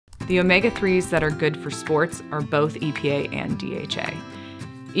The omega-3s that are good for sports are both EPA and DHA.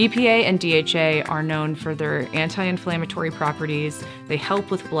 EPA and DHA are known for their anti-inflammatory properties, they help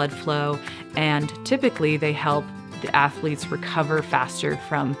with blood flow, and typically they help the athletes recover faster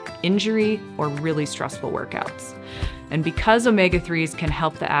from injury or really stressful workouts. And because omega-3s can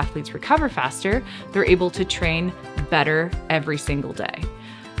help the athletes recover faster, they're able to train better every single day.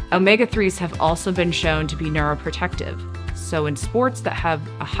 Omega-3s have also been shown to be neuroprotective. So in sports that have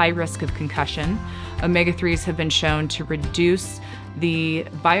a high risk of concussion, omega-3s have been shown to reduce the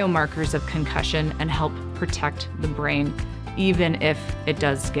biomarkers of concussion and help protect the brain, even if it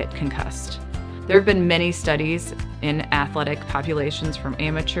does get concussed. There have been many studies in athletic populations from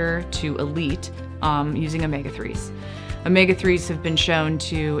amateur to elite using omega-3s. Omega-3s have been shown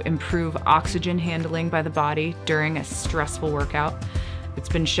to improve oxygen handling by the body during a stressful workout. It's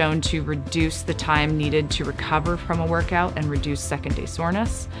been shown to reduce the time needed to recover from a workout and reduce second-day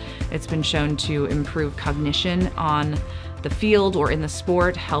soreness. It's been shown to improve cognition on the field or in the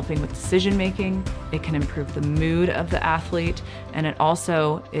sport, helping with decision-making. It can improve the mood of the athlete, and it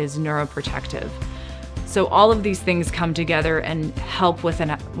also is neuroprotective. So all of these things come together and help with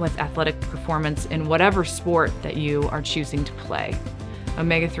athletic performance in whatever sport that you are choosing to play.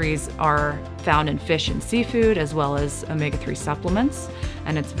 Omega-3s are found in fish and seafood, as well as omega-3 supplements,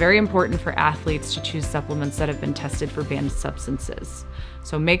 and it's very important for athletes to choose supplements that have been tested for banned substances.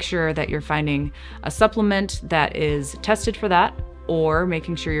 So make sure that you're finding a supplement that is tested for that, or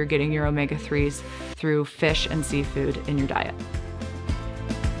making sure you're getting your omega-3s through fish and seafood in your diet.